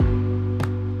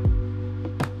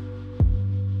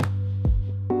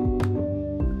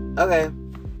Okay,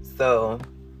 so,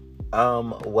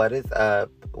 what is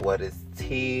up? What is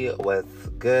tea? What's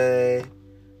good?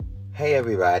 Hey,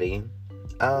 everybody.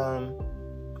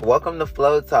 Welcome to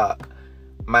Flow Talk.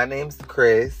 My name's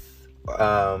Chris,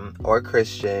 or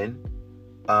Christian,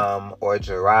 or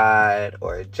Gerard,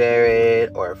 or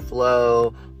Jared, or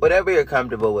Flo, whatever you're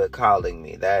comfortable with calling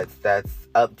me. That's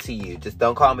up to you. Just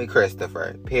don't call me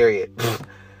Christopher, period.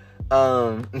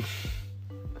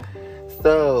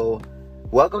 So,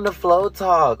 welcome to Flow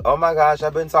Talk. Oh my gosh,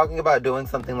 I've been talking about doing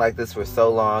something like this for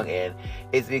so long, and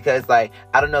it's because, I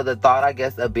don't know, the thought, I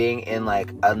guess, of being in,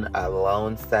 an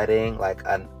alone setting,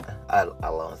 a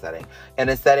lone setting, in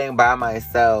a setting by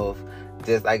myself,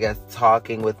 just, I guess,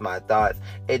 talking with my thoughts,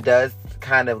 it does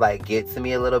kind of, get to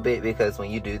me a little bit, because when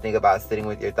you do think about sitting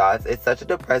with your thoughts, it's such a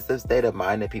depressive state of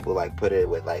mind that people, put it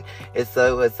with, it's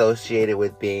so associated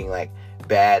with being,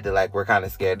 bad that, we're kind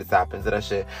of scared to tap into that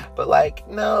shit. But,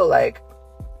 no,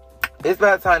 it's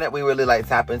about time that we really,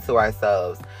 tap into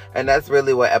ourselves. And that's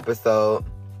really what episode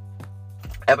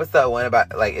 1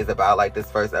 is about,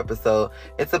 this first episode.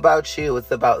 It's about you. It's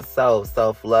about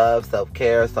self-love,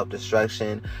 self-care,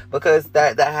 self-destruction. Because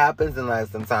that happens in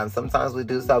life sometimes. Sometimes we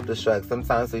do self-destruct.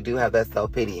 Sometimes we do have that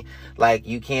self-pity.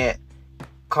 You can't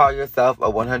call yourself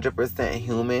a 100%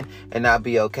 human and not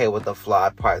be okay with the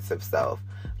flawed parts of self.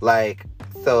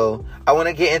 So I want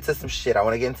to get into some shit.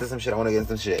 This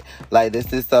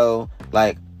is so,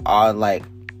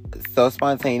 so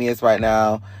spontaneous right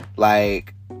now.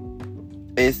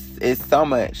 It's so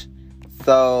much.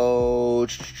 So,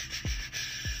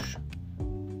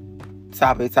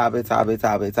 topic.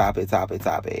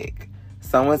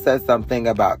 Someone said something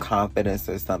about confidence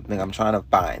or something. I'm trying to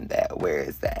find that. Where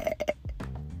is that?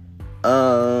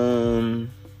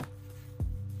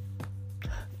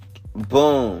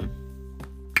 Boom.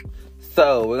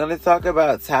 So, we're going to talk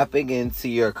about tapping into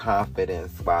your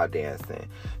confidence while dancing.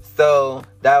 So,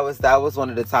 that was one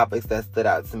of the topics that stood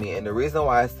out to me. And the reason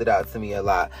why it stood out to me a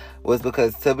lot was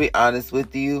because, to be honest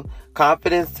with you,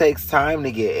 confidence takes time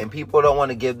to get. And people don't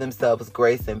want to give themselves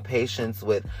grace and patience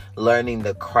with learning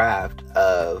the craft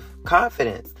of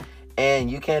confidence. And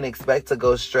you can't expect to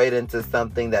go straight into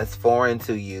something that's foreign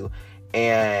to you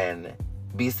and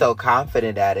be so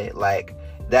confident at it.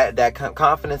 That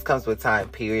confidence comes with time,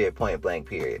 period, point blank,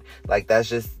 period. That's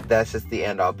just the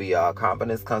end all be all.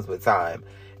 Confidence comes with time.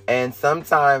 And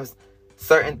sometimes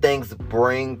certain things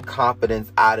bring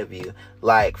confidence out of you.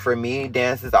 For me,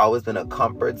 dance has always been a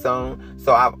comfort zone.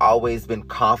 So I've always been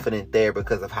confident there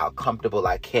because of how comfortable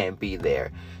I can be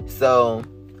there. So,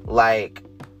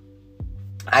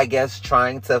 I guess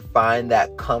trying to find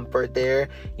that comfort there,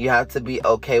 you have to be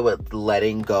okay with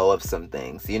letting go of some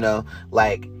things,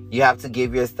 you have to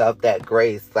give yourself that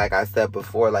grace. Like I said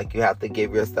before, you have to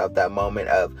give yourself that moment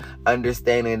of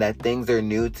understanding that things are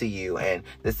new to you and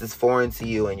this is foreign to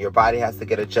you and your body has to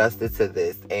get adjusted to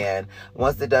this. And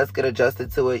once it does get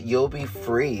adjusted to it, you'll be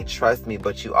free, trust me,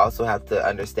 but you also have to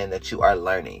understand that you are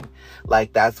learning.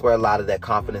 That's where a lot of that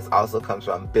confidence also comes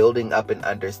from, building up and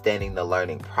understanding the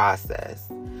learning process.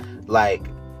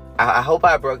 I hope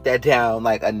I broke that down,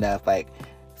 enough,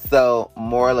 so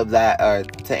moral of that, or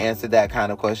to answer that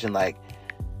kind of question,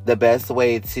 the best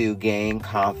way to gain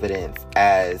confidence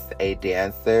as a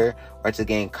dancer or to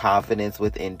gain confidence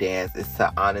within dance is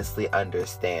to honestly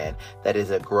understand that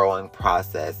it's a growing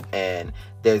process and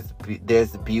there's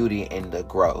beauty in the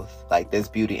growth. There's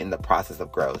beauty in the process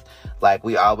of growth.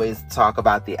 We always talk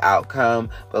about the outcome,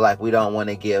 but we don't want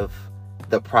to give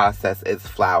the process its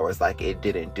flowers, it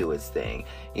didn't do its thing,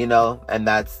 and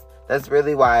that's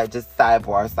really why. Just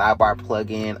sidebar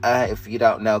plug in. If you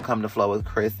don't know, come to Flow with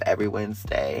Chris every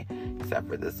Wednesday, except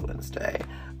for this Wednesday.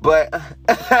 But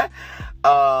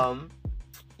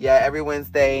yeah, every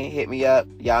Wednesday, hit me up.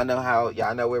 Y'all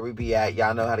know where we be at.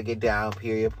 Y'all know how to get down.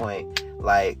 Period. Point.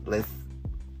 Let's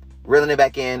reeling it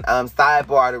back in.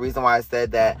 Sidebar. The reason why I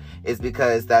said that is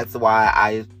because that's why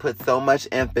I put so much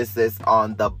emphasis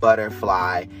on the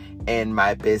butterfly in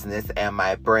my business and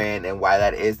my brand, and why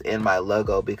that is in my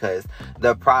logo, because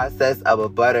the process of a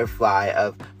butterfly,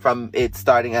 from it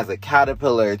starting as a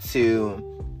caterpillar to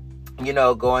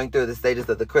going through the stages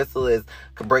of the chrysalis,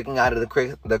 breaking out of the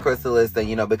chrysalis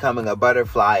and, becoming a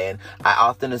butterfly. And I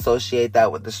often associate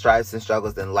that with the stripes and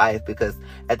struggles in life, because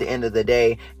at the end of the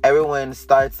day, everyone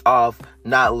starts off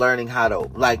not learning how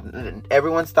to,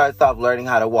 everyone starts off learning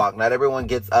how to walk. Not everyone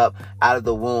gets up out of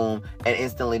the womb and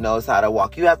instantly knows how to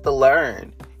walk. You have to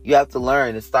learn.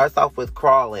 It starts off with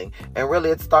crawling. And really,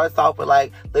 it starts off with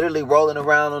literally rolling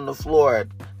around on the floor,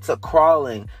 to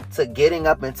crawling, to getting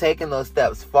up and taking those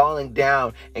steps, falling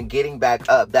down and getting back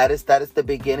up. That is the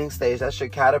beginning stage. That's your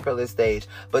caterpillar stage.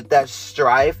 But that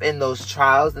strife and those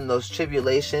trials and those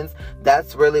tribulations,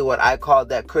 that's really what I call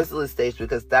that chrysalis stage,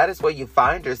 because that is where you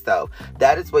find yourself.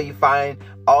 That is where you find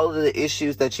all of the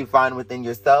issues that you find within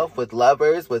yourself, with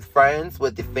lovers, with friends,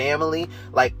 with the family.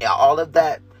 Like, all of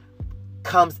that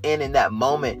comes in that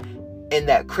moment, in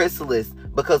that chrysalis.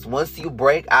 Because once you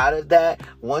break out of that,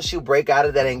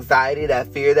 anxiety, that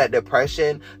fear, that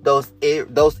depression, those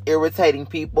irritating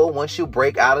people, once you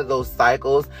break out of those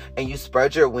cycles and you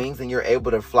spread your wings and you're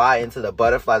able to fly into the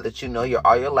butterfly that you know,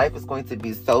 all your life is going to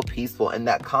be so peaceful, and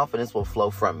that confidence will flow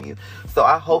from you. So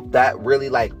I hope that really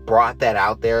like brought that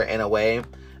out there in a way.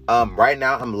 Right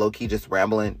now I'm low-key just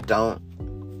rambling.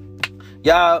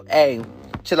 Y'all, hey,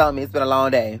 chill on me. It's been a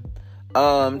long day.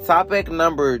 Topic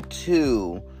number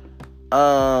 2.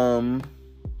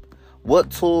 What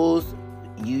tools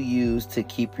you use to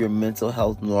keep your mental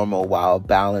health normal while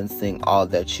balancing all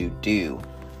that you do?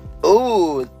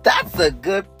 Ooh, that's a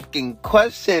good fucking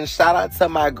question. Shout out to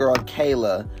my girl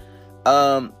Kayla.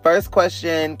 First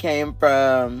question came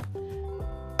from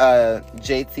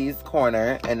JT's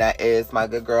Corner, and that is my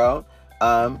good girl.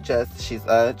 She's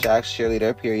a Jack's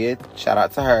cheerleader, period. Shout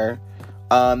out to her.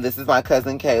 This is my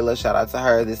cousin Kayla. Shout out to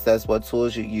her. This says, what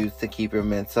tools you use to keep your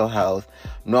mental health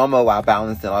normal while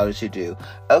balancing all that you do.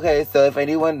 Okay, so if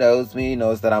anyone knows me,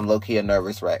 knows that I'm low-key a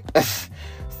nervous wreck.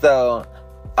 So,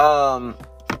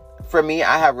 for me,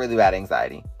 I have really bad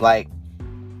anxiety. Like,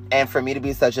 and for me to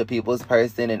be such a people's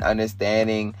person and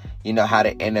understanding, you know, how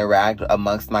to interact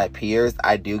amongst my peers,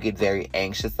 I do get very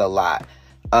anxious a lot.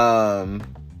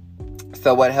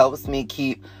 So what helps me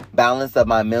keep balance of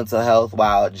my mental health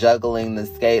while juggling the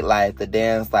skate life, the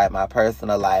dance life, my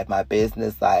personal life, my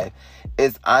business life,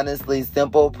 is honestly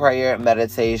simple prayer,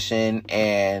 meditation,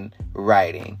 and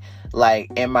writing.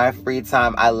 Like, in my free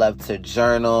time, I love to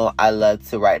journal. I love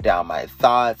to write down my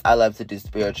thoughts. I love to do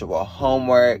spiritual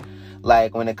homework.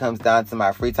 Like, when it comes down to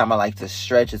my free time, I like to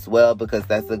stretch as well, because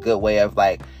that's a good way of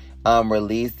like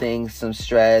releasing some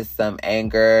stress, some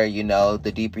anger. You know,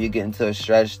 the deeper you get into a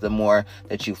stretch, the more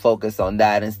that you focus on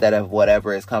that instead of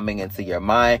whatever is coming into your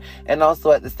mind. And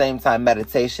also at the same time,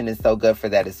 meditation is so good for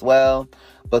that as well,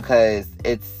 because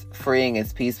it's freeing,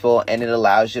 it's peaceful, and it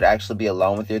allows you to actually be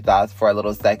alone with your thoughts for a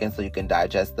little second so you can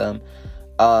digest them.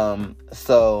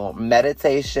 So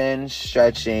meditation,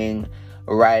 stretching,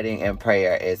 writing, and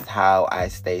prayer is how I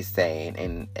stay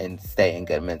sane and stay in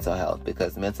good mental health,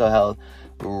 because mental health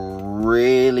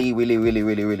really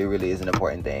is an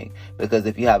important thing. Because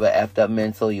if you have an effed up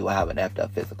mental, you will have an effed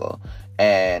up physical,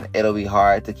 and it'll be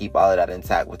hard to keep all of that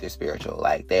intact with your spiritual.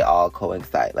 Like, they all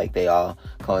coincide with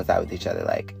each other.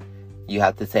 Like, you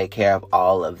have to take care of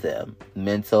all of them,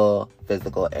 mental,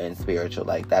 physical, and spiritual.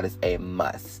 Like, that is a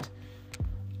must.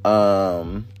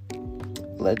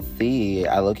 Let's see.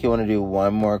 I look, you want to do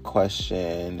one more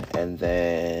question, and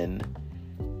then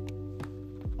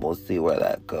we'll see where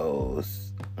that goes.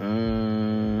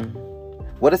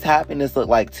 What does happiness look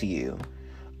like to you?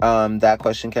 That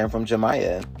question came from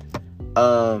Jemiah.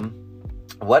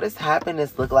 What does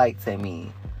happiness look like to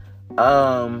me?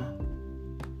 I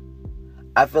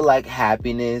feel like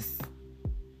happiness,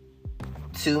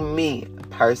 to me,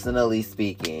 personally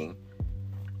speaking,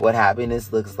 what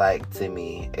happiness looks like to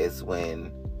me is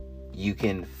when you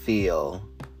can feel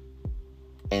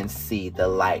and see the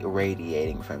light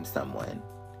radiating from someone.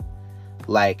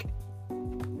 Like,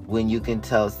 when you can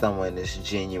tell someone is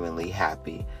genuinely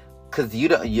happy. Because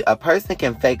a person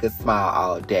can fake a smile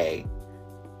all day.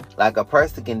 Like, a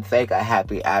person can fake a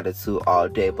happy attitude all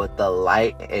day, but the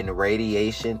light and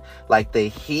radiation, like the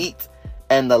heat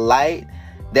and the light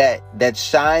that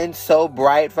shines so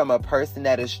bright from a person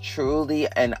that is truly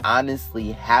and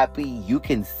honestly happy, you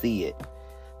can see it.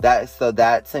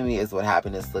 That to me is what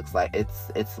happiness looks like.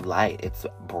 It's light, it's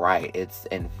bright, it's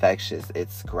infectious,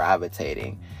 it's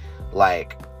gravitating.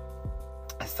 Like,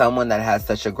 someone that has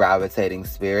such a gravitating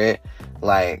spirit,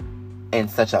 like, in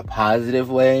such a positive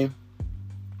way,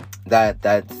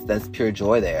 that's pure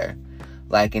joy there.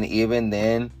 Like, and even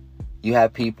then, you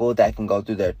have people that can go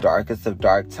through their darkest of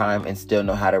dark time and still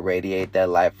know how to radiate that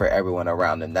light for everyone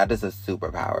around them. That is a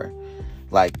superpower.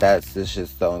 Like, that's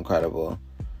just so incredible.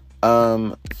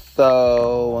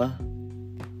 So,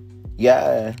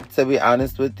 yeah, to be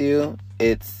honest with you,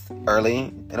 it's early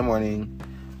in the morning,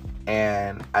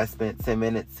 and I spent 10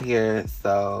 minutes here,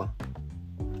 so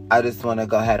I just want to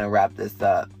go ahead and wrap this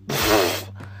up.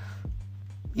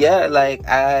 Yeah, like,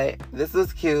 this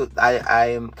was cute. I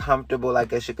am comfortable, I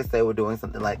guess you could say, we're doing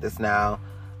something like this now.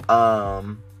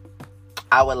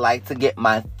 I would like to get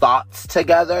my thoughts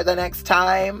together the next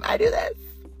time I do this.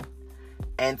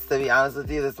 And to be honest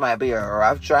with you, this might be a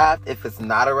rough draft. If it's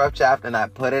not a rough draft and I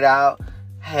put it out,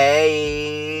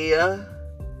 hey.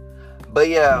 But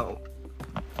yeah,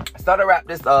 so to wrap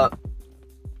this up,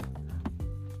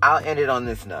 I'll end it on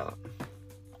this note.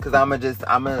 Because I'm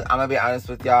gonna be honest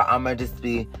with y'all. I'm gonna just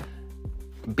be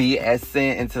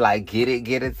BSing until I get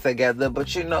it together.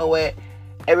 But you know what?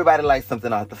 Everybody likes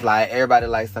something off the fly. Everybody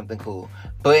likes something cool.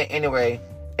 But anyway,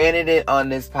 ending it on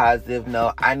this positive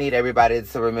note, I need everybody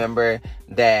to remember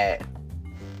that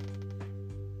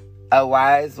a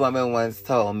wise woman once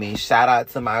told me, shout out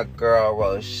to my girl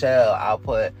Rochelle. I'll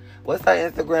put, what's her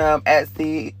Instagram?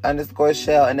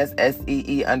 @C_Shell, and that's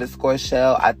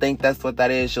SEE_Shell. I think that's what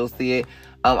that is. You'll see it.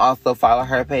 Also follow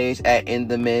her page at In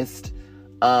The Mist.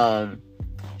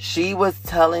 She was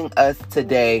telling us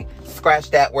today,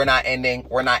 scratch that, we're not ending,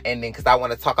 because I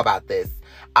want to talk about this.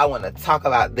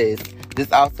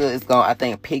 This also is going to, I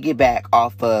think, piggyback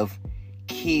off of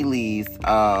Keely's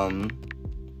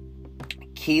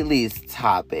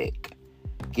topic.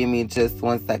 Give me just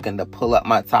 1 second to pull up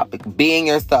my topic. Being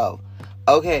yourself.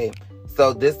 Okay,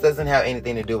 so this doesn't have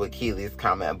anything to do with Keely's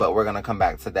comment, but we're going to come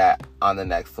back to that on the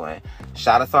next one.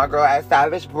 Shout out to my girl at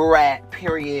Savage Brat,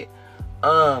 period.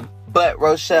 But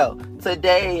Rochelle,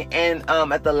 today and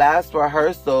at the last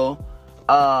rehearsal,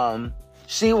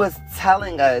 she was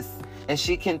telling us, and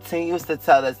she continues to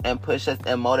tell us and push us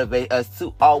and motivate us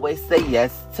to always say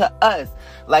yes to us.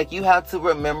 Like, you have to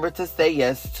remember to say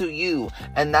yes to you.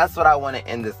 And that's what I want to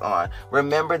end this on.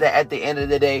 Remember that at the end of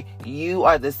the day, you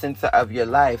are the center of your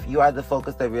life. You are the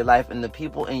focus of your life, and the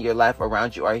people in your life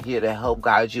around you are here to help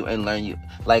guide you and learn you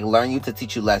to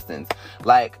teach you lessons.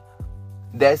 Like,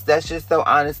 that's just so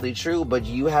honestly true. But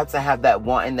you have to have that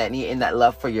want and that need and that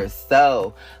love for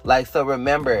yourself. Like, so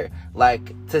remember,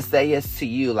 like, to say yes to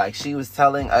you. Like, she was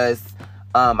telling us,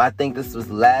 I think this was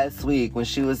last week, when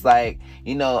she was like,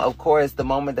 you know, of course, the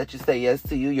moment that you say yes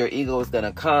to you, your ego is going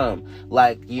to come.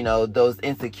 Like, you know, those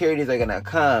insecurities are going to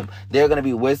come. There are going to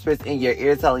be whispers in your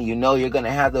ear telling you, no, you're going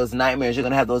to have those nightmares. You're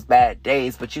going to have those bad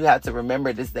days. But you have to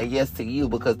remember to say yes to you,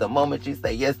 because the moment you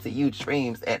say yes to you,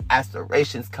 dreams and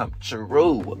aspirations come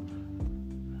true.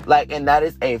 Like, and that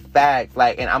is a fact.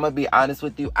 Like, and I'm going to be honest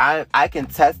with you. I can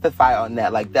testify on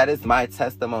that. Like, that is my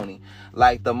testimony.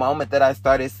 Like, the moment that I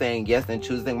started saying yes and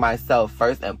choosing myself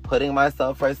first and putting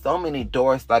myself first, so many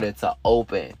doors started to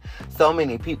open. So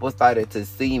many people started to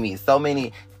see me. So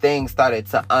many things started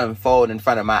to unfold in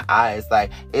front of my eyes.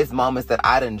 Like, it's moments that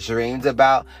I done dreamed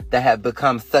about that have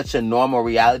become such a normal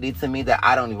reality to me that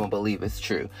I don't even believe it's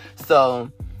true.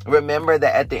 So remember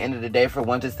that at the end of the day, for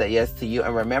one to say yes to you,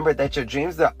 and remember that your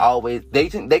dreams are always, they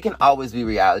can always be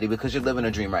reality, because you're living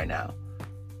a dream right now.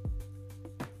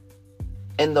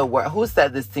 In the world, who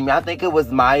said this to me? I think it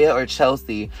was Maya or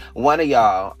Chelsea, one of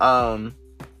y'all.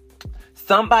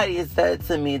 Somebody said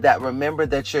to me that remember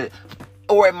that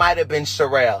or it might have been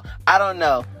Sherelle. I don't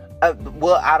know.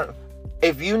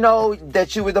 If you know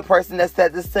that you were the person that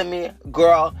said this to me,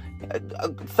 girl,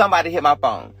 somebody hit my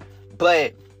phone.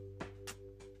 But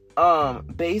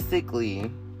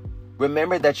basically,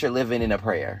 remember that you're living in a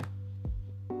prayer.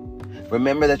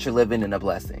 Remember that you're living in a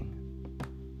blessing.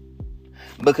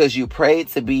 Because you prayed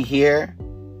to be here,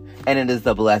 and it is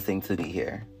a blessing to be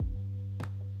here.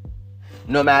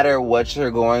 No matter what you're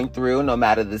going through, no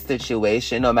matter the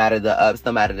situation, no matter the ups,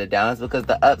 no matter the downs, because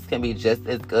the ups can be just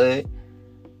as good,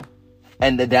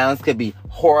 and the downs could be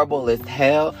horrible as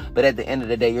hell, but at the end of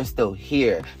the day, you're still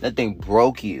here. Nothing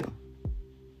broke you.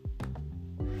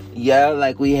 Yeah,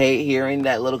 like, we hate hearing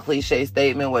that little cliche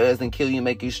statement where it doesn't kill you,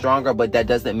 make you stronger, but that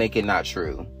doesn't make it not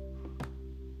true.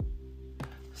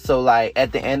 So, like,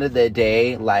 at the end of the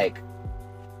day, like,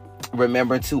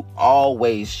 remember to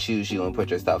always choose you and put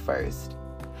yourself first.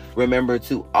 Remember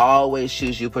to always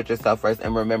choose you, put yourself first,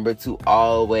 and remember to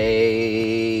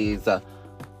always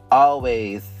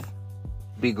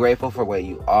be grateful for where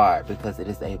you are, because it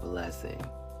is a blessing.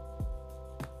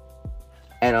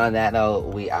 And on that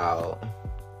note, we out.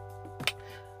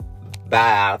 Bye.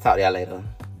 I'll talk to y'all later.